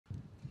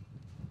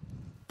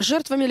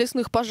Жертвами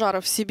лесных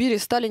пожаров в Сибири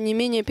стали не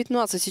менее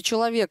 15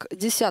 человек.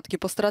 Десятки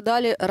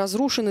пострадали,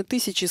 разрушены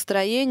тысячи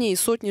строений и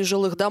сотни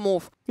жилых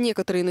домов.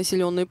 Некоторые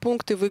населенные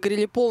пункты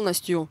выгорели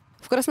полностью.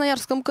 В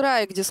Красноярском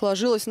крае, где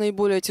сложилась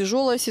наиболее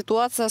тяжелая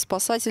ситуация,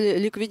 спасатели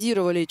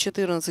ликвидировали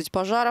 14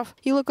 пожаров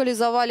и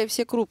локализовали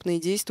все крупные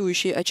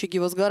действующие очаги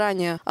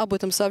возгорания. Об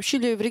этом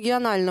сообщили в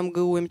региональном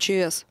ГУ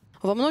МЧС.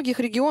 Во многих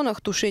регионах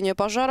тушение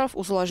пожаров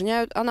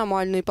усложняют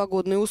аномальные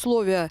погодные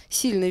условия –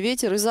 сильный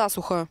ветер и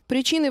засуха.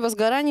 Причиной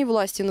возгораний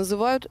власти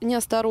называют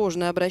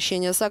неосторожное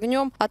обращение с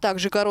огнем, а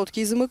также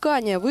короткие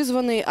замыкания,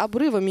 вызванные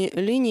обрывами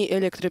линий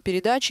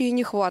электропередачи и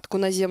нехватку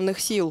наземных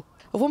сил.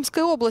 В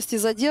Омской области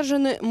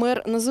задержаны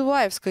мэр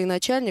Называевска и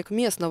начальник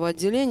местного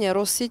отделения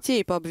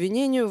Россетей по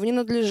обвинению в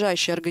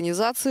ненадлежащей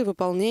организации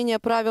выполнения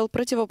правил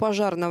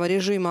противопожарного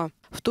режима.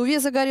 В Туве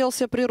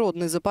загорелся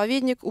природный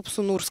заповедник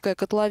Упсунурская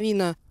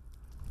котловина.